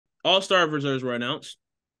All-Star reserves were announced.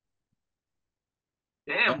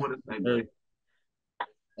 Damn, what a segue.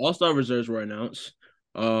 All-Star reserves were announced.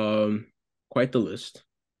 Quite the list.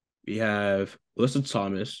 We have Alyssa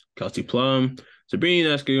Thomas, Kelsey Plum, Sabrina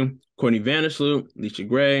Ionescu, Courtney Vandersloot, Alicia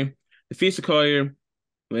Gray, Nafisa Collier,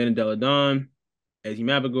 Landon Deladon, Ezzie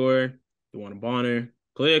Mabagor, DeWanna Bonner,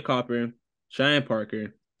 Kalia Copper, Cheyenne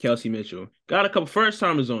Parker, Kelsey Mitchell. Got a couple first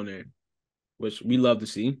timers on there, which we love to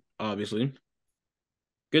see, obviously.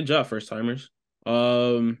 Good job, first timers.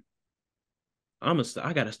 I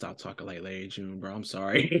gotta stop talking like Larry June, bro. I'm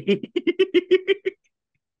sorry.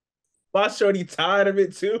 My shorty tired of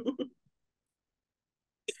it too.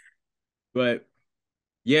 But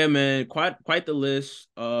yeah, man, quite the list.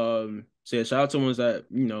 So yeah, shout out to ones that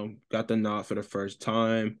got the nod for the first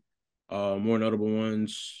time. More notable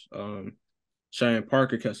ones. Cheyenne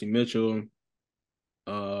Parker, Kelsey Mitchell.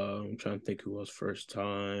 I'm trying to think who was first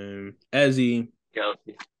time. Ezzie.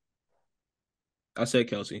 Kelsey. I said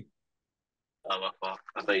Kelsey. Oh, my fault.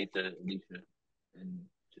 I thought you said Alicia and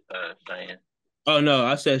Cheyenne. Oh no,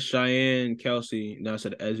 I said Cheyenne, Kelsey. No, I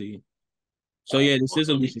said Ezzie. So Oh, yeah, this well, is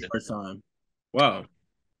Alicia's Alicia. first time. Wow,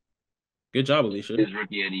 good job, Alicia. His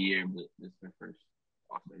rookie of the year, but this is her first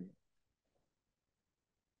All-Star game.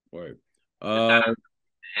 Word. But shout out to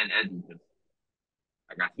and Eddie because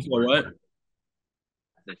I got some So words. what?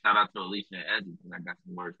 I said shout out to Alicia and Eddie because I got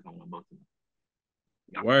some words coming on both of them.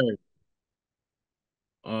 Y'all Word.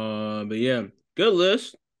 But yeah, good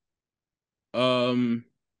list. Um,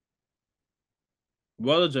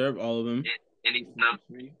 well deserved, all of them. any snubs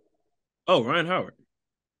for you? Oh, Ryan Howard.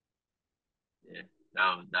 Yeah,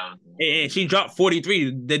 that was And she dropped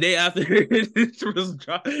 43 the day after this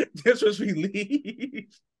was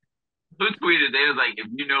released. who tweeted? They was like, if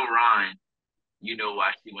you know Ryan, you know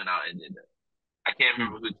why she went out and did that. I can't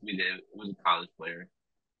remember who tweeted it. It was a college player.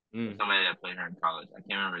 Mm. Somebody that played her in college. I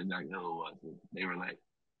can't remember exactly who it was. They were like,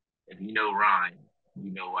 if you know Ryan,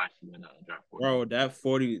 you know why she went out and dropped 40. Bro, that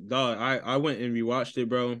 40 dog. I went and rewatched it,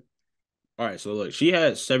 bro. All right, so look, she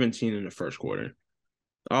had 17 in the first quarter.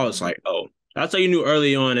 I was like, oh, that's how you knew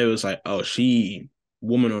early on. It was like, oh, she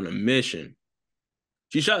woman on a mission.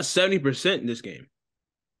 She shot 70% in this game.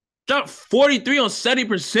 Shot 43 on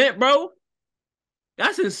 70%, bro.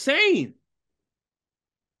 That's insane.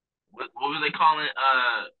 What were they calling?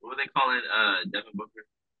 What were they calling? Devin Booker.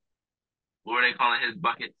 What were they calling his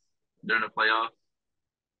buckets during the playoffs?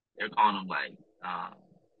 They're calling them like,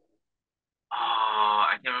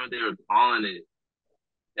 I can't remember what they were calling it.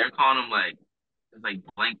 They're calling them like it's like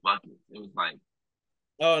blank buckets. It was like,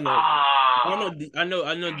 Oh no. oh,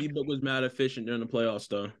 I know D Book was mad efficient during the playoffs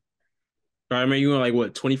though. I remember you went like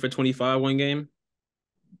what 20 for 25 one game,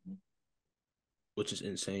 which is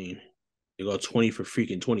insane. You go 20 for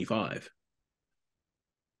freaking 25.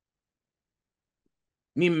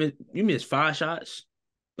 You missed 5 shots,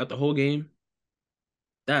 not the whole game.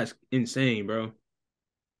 That's insane, bro. I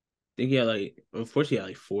think he had like, of course he had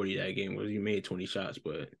like 40 that game where he made 20 shots,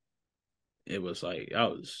 but it was like that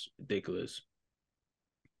was ridiculous.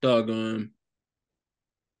 Doggone.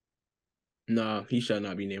 Nah, he shall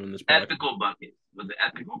not be named on this podcast. ethical buckets. Was it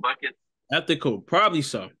ethical buckets? Ethical, probably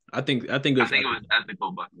so. I think it I was think it was ethical.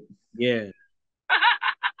 ethical buckets. Yeah.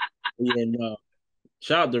 Yeah, no.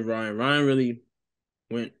 Shout out to Ryan. Ryan really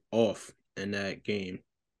went off in that game.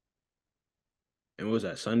 And what was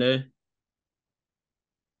that, Sunday?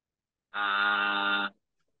 uh,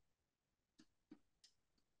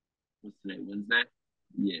 what's today? Wednesday?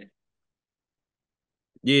 Yeah.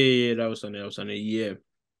 Yeah, that was Sunday. That was Sunday. Yeah.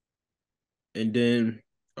 And then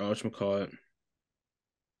whatchamacallit?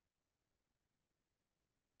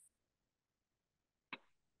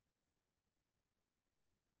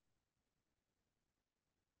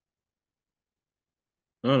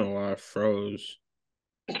 I don't know why I froze.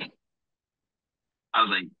 I was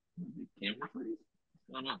like, camera freeze? What's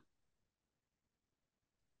going on?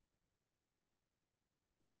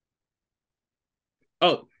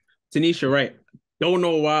 Oh, Tanisha, right. Don't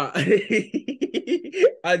know why.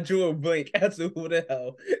 I drew a blank as to who the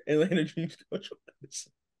hell Atlanta Dreams coach was.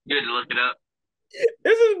 You had to look it up.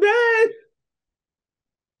 This is bad.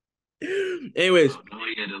 Anyways, Oh, no,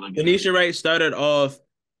 you had to look it up. Tanisha Wright started off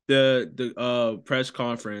the press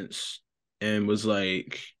conference and was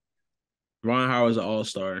like, Ron Howard's an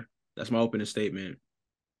all-star. That's my opening statement.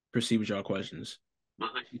 Proceed with y'all questions. But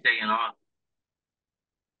who's she taking off?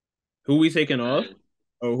 Who we taking off? Because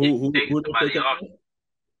Or if who she who takes who they somebody taking off, off?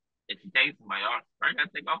 if she takes somebody off, probably got to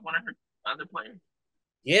take off one of her other players.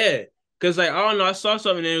 Yeah. Cause like I don't know, I saw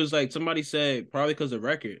something and it was like somebody said probably because of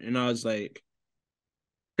record. And I was like,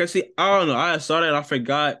 cause see, I don't know. I saw that I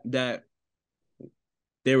forgot that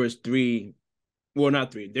there was three Well,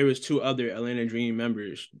 not three. There was two other Atlanta Dream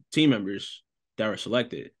members, team members that were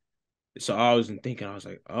selected. So I wasn't thinking. I was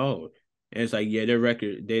like, oh, and it's like, yeah, their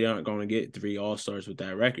record. They aren't going to get three All Stars with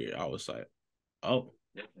that record. I was like, oh,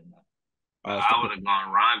 Definitely not. I was I thinking would have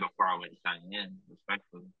gone Ryan before I went Cheyenne,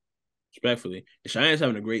 respectfully. respectfully. And Cheyenne's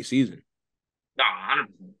having a great season. No, 100%.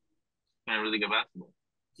 Playing really good basketball.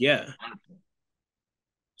 Yeah, 100%.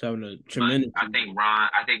 it's having a But tremendous. I think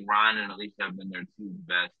Ryan and Alicia have been their two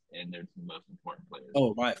best and their two most important players.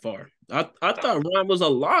 Oh, by far. I So thought Ryan was a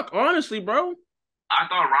lock, honestly, bro. I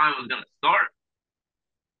thought Ryan was gonna start.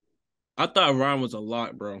 I thought Ryan was a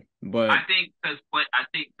lock, bro. But I think because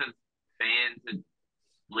fans had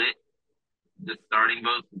split the starting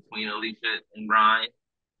votes between Alicia and Ryan,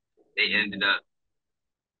 they ended up,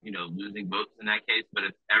 losing votes in that case. But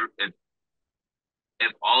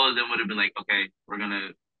if all of them would have been like, okay, we're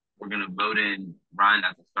gonna vote in Ryan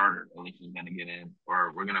as a starter, Alicia's gonna get in,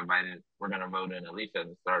 or we're gonna vote in Alicia as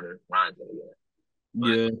a starter, Ryan's gonna get in. But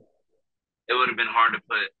yeah, it would have been hard to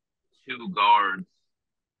put two guards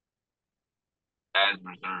as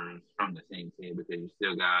reserves from the same team because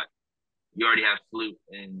you already have Sloop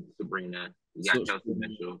and Sabrina, you got so Chelsea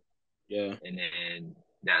Mitchell, yeah. and then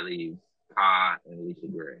that leaves Ka and Alicia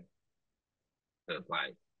Gray. So it's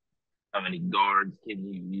like, how many guards can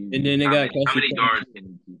you And use? then they got How Kelsey many Plum. guards can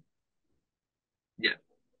you keep? Yeah,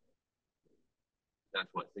 that's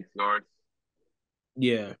what, six guards.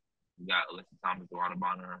 Yeah. You got Alyssa Thomas,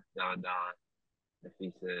 Bonner, Deladon,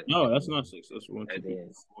 Nafisa, No, that's and not six. That's one, two, three,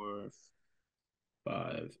 then four,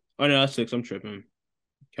 five. Oh no, that's six. I'm tripping.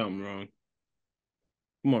 Counting wrong.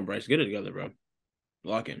 Come on, Bryce, get it together, bro.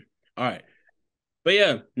 Lock in. All right. But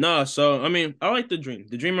yeah, nah. So I mean, I like the Dream.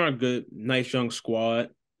 The Dream are a good, nice young squad.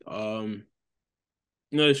 Um,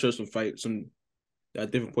 they show some fight, some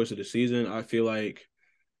at different points of the season. I feel like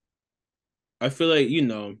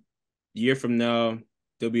year from now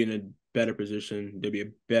they'll be in a better position. They'll be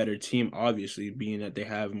a better team, obviously, being that they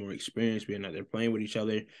have more experience, being that they're playing with each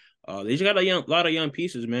other. They just got a lot of young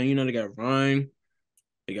pieces, man. They got Ryan,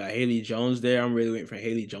 they got Haley Jones there. I'm really waiting for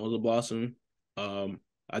Haley Jones to blossom.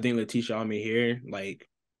 I think Letitia Ame here, like,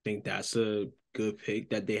 I think that's a good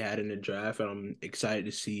pick that they had in the draft, and I'm excited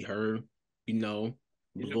to see her, she's been move on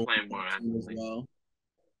with playing more that team as actively. well.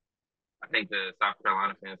 I think the South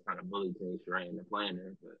Carolina fans kind of bullied Tanisha Ray into playing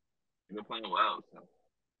her, but she's been playing well, so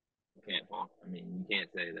you can't fault. I mean, you can't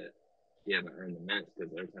say that she hasn't earned the minutes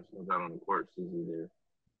because every time she comes out on the court, she's either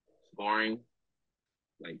scoring,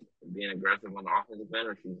 like being aggressive on the offensive end,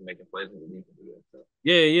 or she's making plays on the defensive end. So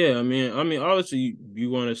Yeah, yeah. I mean, obviously,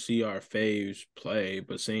 you want to see our faves play,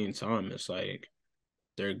 but same time, it's like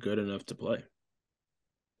they're good enough to play.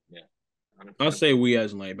 yeah, I'll 100%. say we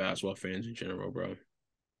as like basketball fans in general, bro.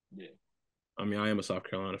 Yeah, I mean, I am a South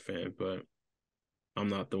Carolina fan, but I'm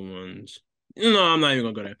not the ones. No, I'm not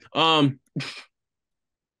even gonna go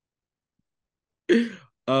there.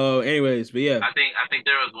 Oh, anyways, but yeah, I think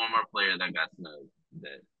there was one more player that got snubbed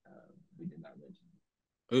that we did not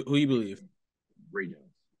mention. who you believe? Bree Jones.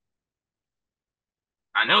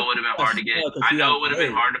 I Oh, know it would have been hard to get. because I he got know it would have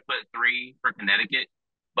been hurt. hard to put three for Connecticut,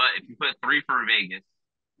 but if you put three for Vegas,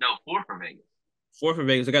 no, four for Vegas, Four for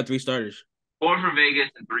Vegas. I got three starters. four for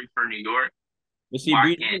Vegas and three for New York, But see, why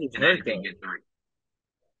Bree can't Jones is hurt Connecticut though. get three?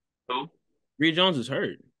 Who? Bree Jones is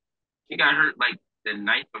hurt. She got hurt like the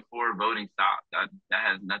night before voting stopped. That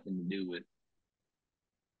has nothing to do with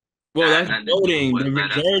Well, that. Has that's nothing to do with voting. what The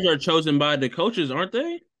led us. reserves are chosen by the coaches, aren't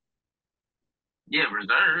they? Yeah,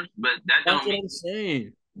 reserves, but that That's don't what mean I'm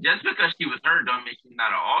saying. just because she was hurt don't mean she's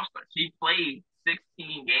not an all star. She played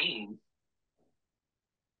 16 games.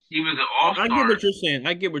 She was an all I get star. what you're saying.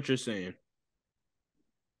 I get what you're saying.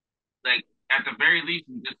 Like at the very least,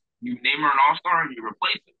 you name her an all star and you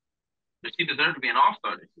replace her. But she deserved to be an all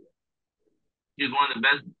star this year. She was one of the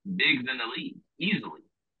best bigs in the league, easily.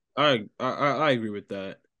 I agree with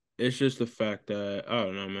that. It's just the fact that I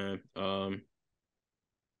don't know, man.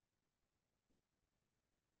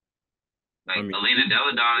 I Like mean, Elena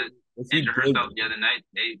Deladon if he injured did, herself the other night.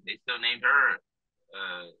 They still named her.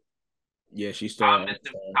 Uh, yeah, she's still Tom an missed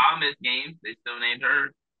all-star. Tom missed games. They still named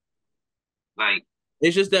her. Like,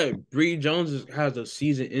 It's just that Bree Jones has a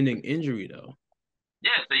season-ending injury, though.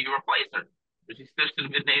 yeah, so you replace her, but she still should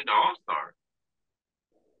have been named the all star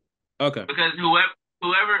Okay. because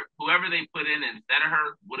whoever they put in instead of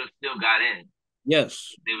her would have still got in.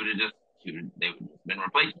 Yes. They would have just they would have been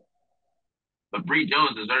replacement. But Bree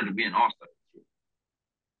Jones deserved to be an all star,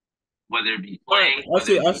 whether it be All right. play,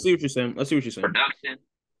 whether it I be see what you're saying. I see what you're saying. production.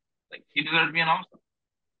 Like she deserved to be an all star.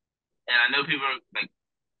 And I know people are like,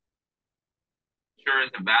 sure,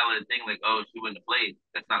 it's a valid thing. Like, oh, she wouldn't have played.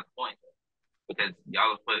 That's not the point because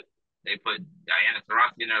y'all have put They put Diana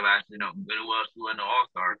Taurasi in there last year. No, good and well she wasn't an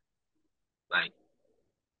All-Star. Like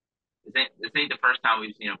this ain't the first time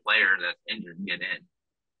we've seen a player that's injured get in.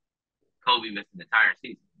 Kobe missed an entire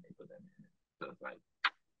season. They put that in. So it's like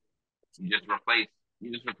you just replace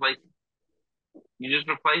you just replace you just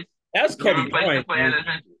replace That's you Kobe replace the Bryant, player man. that's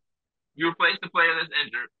injured. You replace the player that's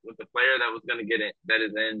injured with the player that was gonna get it that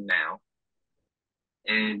is in now,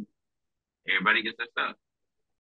 and everybody gets their stuff.